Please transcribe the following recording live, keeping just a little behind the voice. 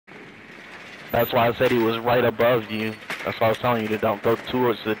That's why I said he was right above you. That's why I was telling you to don't go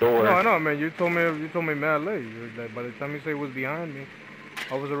towards the door. No, I know, man. You told me mad late. Like, by the time you say it was behind me,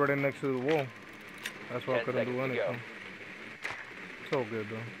 I was already next to the wall. That's why I couldn't do anything. It's all good,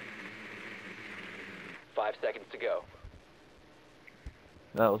 though. 5 seconds to go.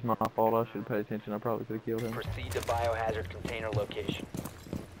 That was my fault. I should have paid attention. I probably could have killed him. Proceed to biohazard container location.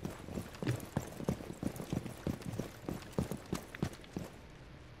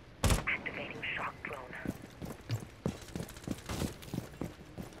 Activating shock drone.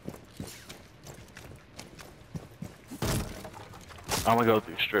 I'm gonna go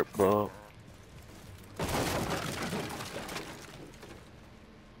through strip club.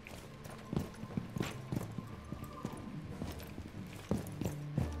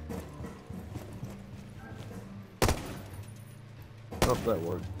 Oh, that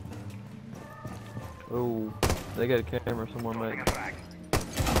worked. Oh, they got a camera. Someone made.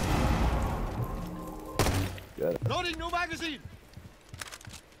 Got it. Loading new magazine.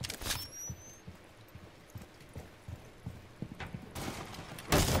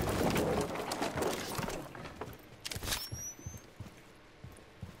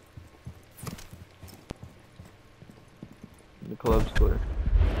 The club's clear.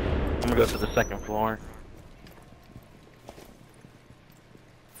 I'm gonna go to the second floor.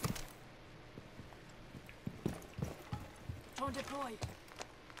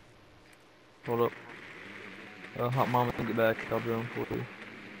 Hold up. Hot mama, get back. I'll drone for you.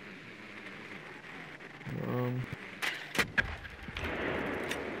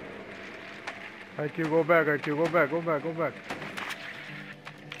 IQ, go back. IQ, go back. Go back. Go back.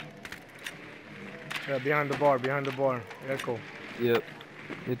 Yeah, behind the bar. Behind the bar. Echo. Yep.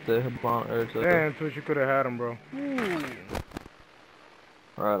 Hit the bomb. Damn, Twitch, you could have had him, bro.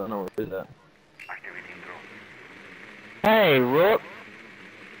 Alright, I know where he's at. Hey, Rook.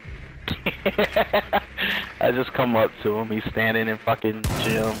 I just come up to him. He's standing in fucking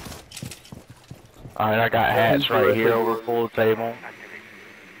gym. Alright, I got hats right here over full table.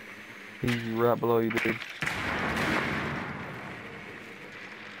 He's right below you, dude.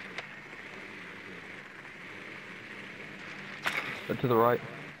 To the right.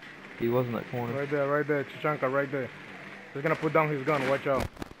 He was in that corner. Right there, Chichanka, right there. He's gonna put down his gun, watch out.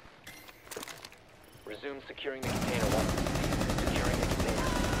 Resume securing the container once securing the container.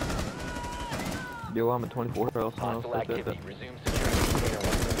 Yo, I'm at 24 health. Hostile activity. Resume securing the container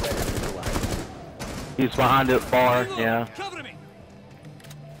once the threat is neutralized. He's behind the bar, yeah.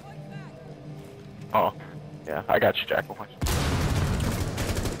 Oh, yeah, I got you, Jackal.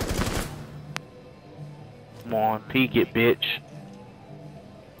 Come on, peek it, bitch.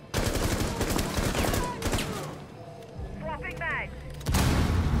 Swapping bags.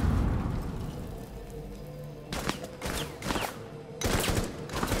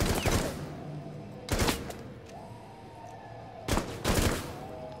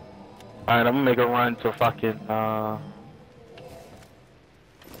 Alright, I'm gonna make a run to fucking,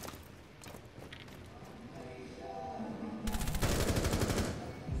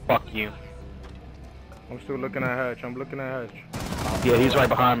 fuck you. I'm still looking at hatch. I'm looking at hatch. Yeah, he's right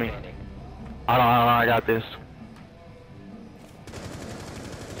behind me. I got this.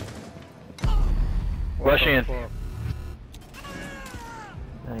 Rush in.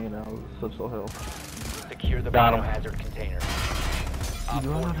 Hanging out with social health. Secure the Got him. biohazard container. You do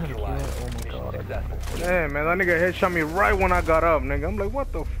not have a kid? Oh my god. Damn, man, that nigga headshot me right when I got up, nigga. I'm like,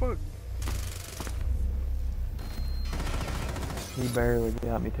 what the fuck? He barely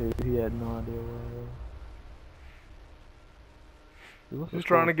got me too. He had no idea where I was. He was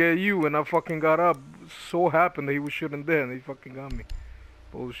trying to get you, and I fucking got up. So happened that he was shooting there, and he fucking got me.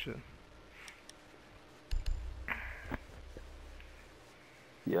 Bullshit.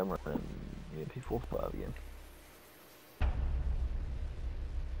 Yeah, I'm running P45 again.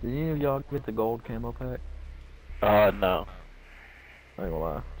 Did any of y'all get the gold camo pack? No. I ain't gonna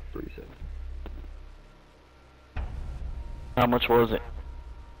lie, it's pretty sick. How much was it?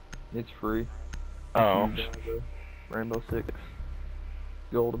 It's free. Oh. Rainbow Six.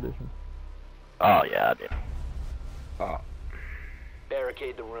 Gold edition. Oh, yeah, I did.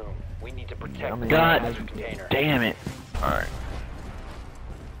 Barricade the room. We need to protect the God biohazard container. damn it. Alright.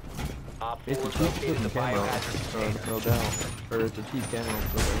 Op 4 It's a cheap located looking the camo biohazard container. throw down. Or it's a cheap camo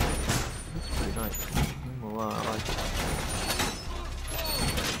throw down. It's pretty nice. I'm gonna lie, I like it.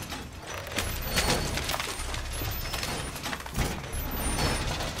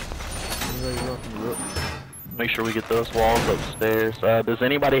 Anybody rocking the rook? Make sure we get those walls upstairs. Does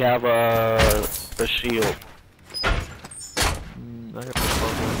anybody have a shield? I got the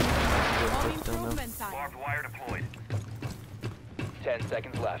Barbed wire deployed. 10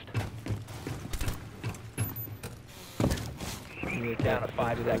 seconds left. Yeah, Down to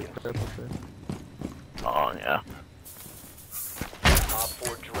 5 seconds. Oh yeah. Op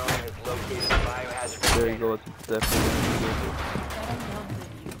 4 drone has located the biohazard There you container. go, it's definitely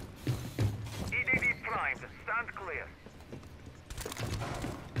EDD primed. Stand clear.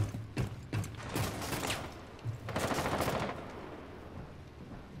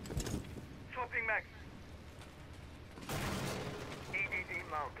 Swapping mags. EDD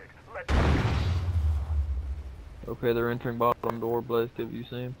mounted. Let's Okay, they're entering bottom door, Blaze. Have you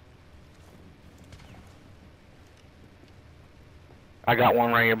seen? I got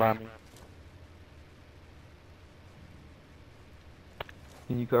one right here by me.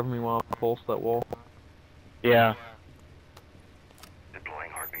 Can you cover me while I pulse that wall? Yeah. deploying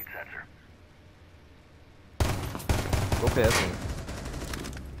heartbeat sensor. Okay, that's it.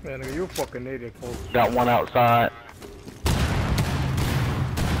 Man, nigga, you a fucking idiot, folks. Got one outside.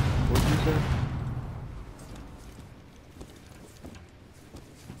 What'd you say?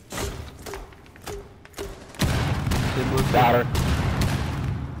 Got her.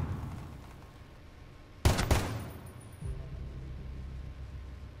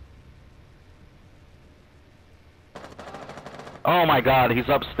 Oh my god, he's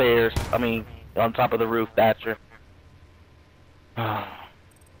upstairs. I mean, on top of the roof, Thatcher.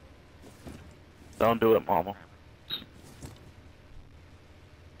 Don't do it, mama.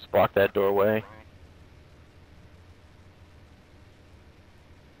 Just block that doorway.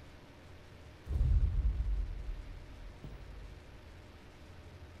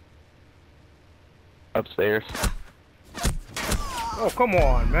 Upstairs. Oh, come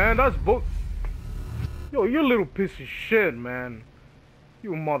on, man. That's book. Yo, you little piece of shit, man.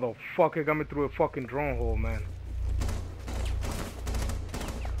 You motherfucker got me through a fucking drone hole, man.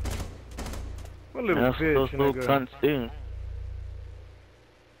 What little That's bitch, those little nigga. cunts do.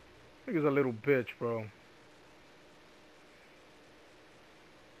 Nigga's a little bitch, bro.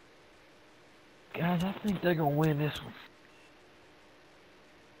 Guys, I think they're gonna win this one.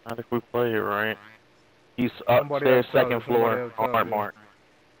 Not if we play it right. He's Somebody upstairs, outside, second somebody floor. outside, Hard yeah. mark.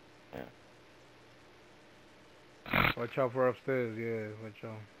 Watch out for upstairs, yeah, watch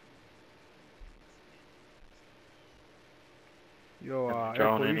out. Yo,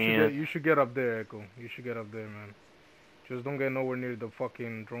 Drone Echo, in here. you should get up there, Echo. You should get up there, man. Just don't get nowhere near the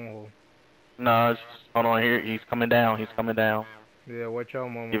fucking drone hole. No, it's, hold on here. He's coming down. He's coming down. Yeah, watch out,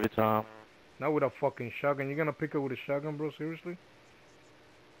 mama. Give it time. Not with a fucking shotgun. You gonna pick it with a shotgun, bro? Seriously?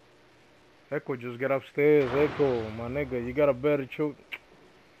 Echo, just get upstairs, Echo. My nigga, you got a better You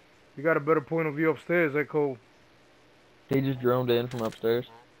got a better point of view upstairs, Echo. He just droned in from upstairs.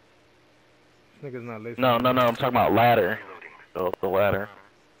 This nigga's not listening. No, no, no. I'm talking about ladder. The ladder.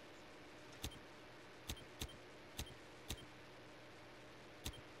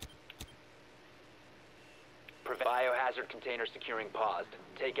 Biohazard container securing paused.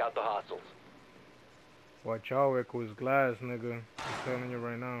 Take out the hostiles. Watch out, Echo. It's glass, nigga. I'm telling you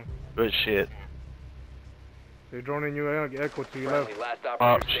right now. Good shit. They droning you, Echo, to your Friendly, left. last Oh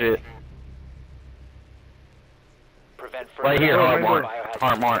operator shit. standing. Prevent Right further here, hard biohazard mark.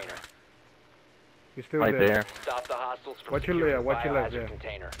 Hard mark. container. He's still Right there. Stop the hostiles from Watch your securing left, watch your left, biohazard yeah.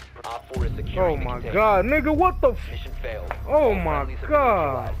 container. Op 4 is Oh securing the my container. god, nigga, what the f— Mission failed. Oh All my friendlies have been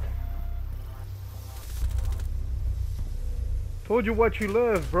god. neutralized. Told you what you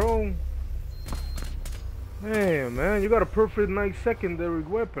left, bro. Man, you got a perfect nice secondary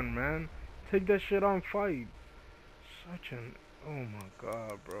weapon, man. Take that shit on fight. Such an— oh my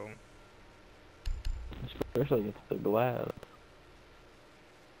god, bro. Especially against the glass.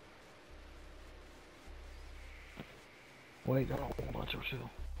 Wait, I don't want your shell.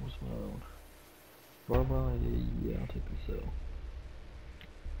 What's my own? Barbara, yeah, I'll take the cell.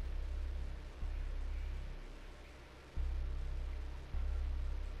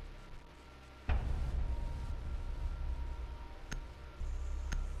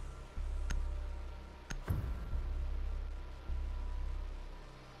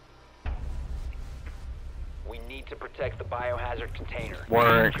 We need to protect the biohazard container.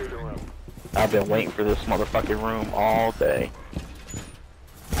 Word. Secure the room. I've been waiting for this motherfucking room all day.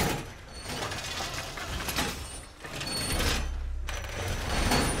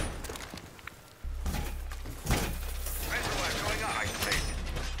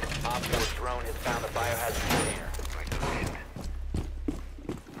 Op 4 drone has found the biohazard container.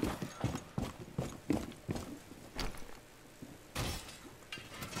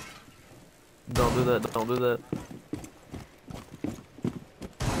 Don't do that, don't do that.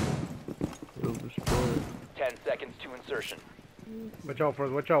 It'll destroy it. 10 seconds to insertion. Watch out for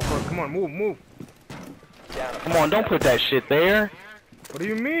us, watch out for us. Come on, move. Down to Come on, don't put that shit there. What do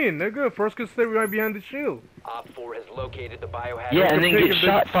you mean, nigga? First can stay right behind the shield. Op 4 has located the biohazard. Yeah, and then pick get if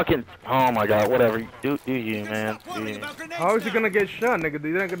shot fucking... Oh my god, whatever. Do you, man. Do you. How is he gonna get shot, nigga?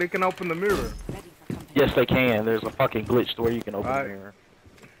 They think they can open the mirror. Yes, they can. There's a fucking glitch to where you can open Alright. the mirror.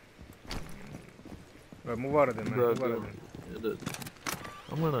 Alright, move out of there, man. Bro, Move out of there.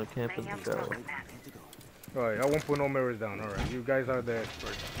 I'm gonna camp in the shower. Alright, I won't put no mirrors down. Alright, you guys are the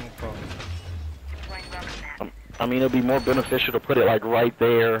experts. No problem. I mean, it'd be more beneficial to put it like right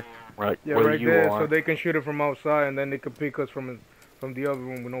there, right Yeah, where right you there, are. so they can shoot it from outside, and then they can pick us from the other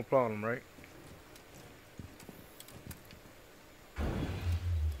room with no problem, right?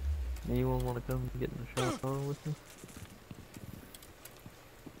 Anyone want to come get in the shower with me?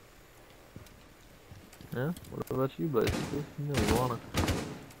 Yeah? What about you, buddy? You know you wanna.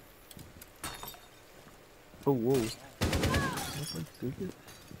 Oh, whoa. That's like stupid.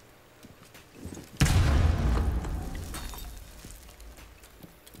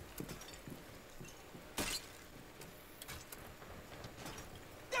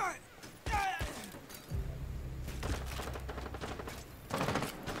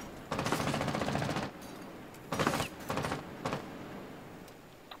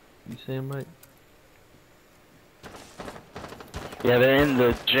 You see him, mate? Yeah, they're in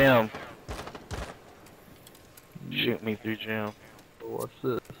the gym. Shoot me through gym. Watch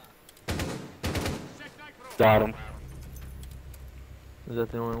this. Got him. Is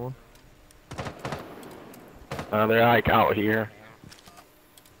that the only one? They're like out here.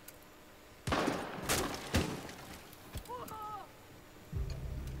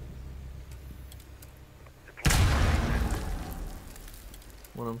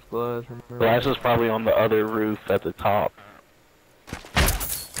 One of them's glass. Glass is probably on the other roof at the top.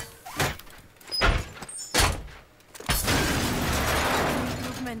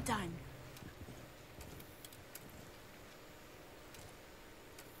 Movement time.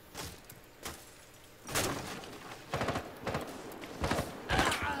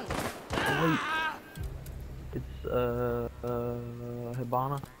 It's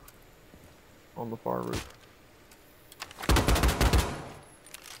Hibana on the far roof.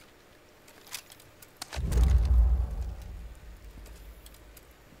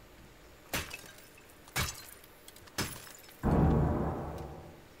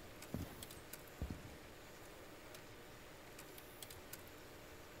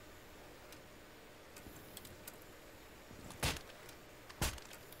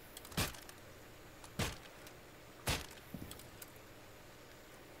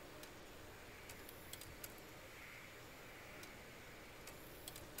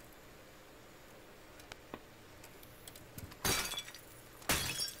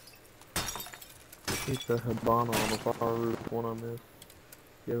 Keep the Hibana on the far roof, one of them is.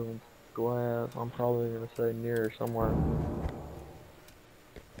 Give them glass. I'm probably gonna say near somewhere.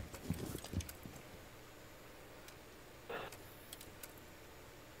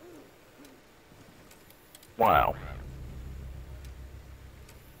 Wow.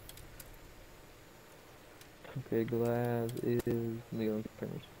 Okay, glass is neon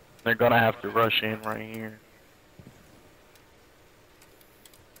cameras. They're gonna have to rush in right here.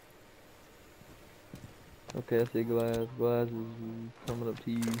 Okay, I see glass. Glass is coming up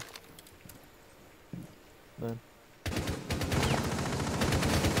to you. Man.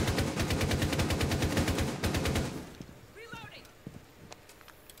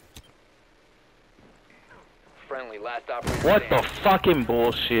 Friendly, last operator What the standing. fucking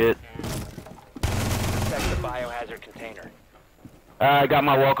bullshit? Protect the biohazard container. I got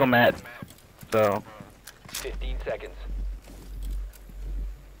my welcome mat. So 15 seconds.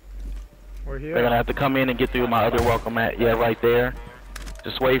 We're they're here. gonna have to come in and get through my other welcome mat. Yeah, right there.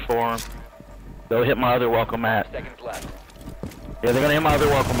 Just wait for them. They'll hit my other welcome mat. Seconds left. Yeah, they're gonna hit my other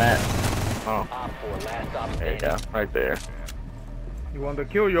welcome mat. Oh, Op 4, last op there you standing. go, right there. You want to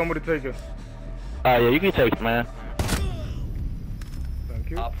kill? You want me to take it? Yeah, you can take it, man. Thank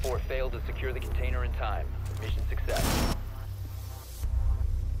you. Op 4 failed to secure the container in time. Mission success.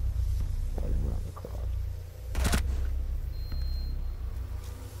 Right around the clock.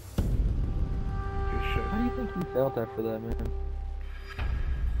 Good shit. How do you think you felt after that, man?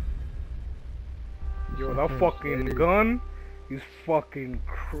 Yo, that fucking gun is fucking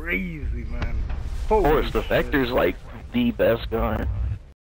crazy, man. Of course, Holy the shit. Vector's like the best gun.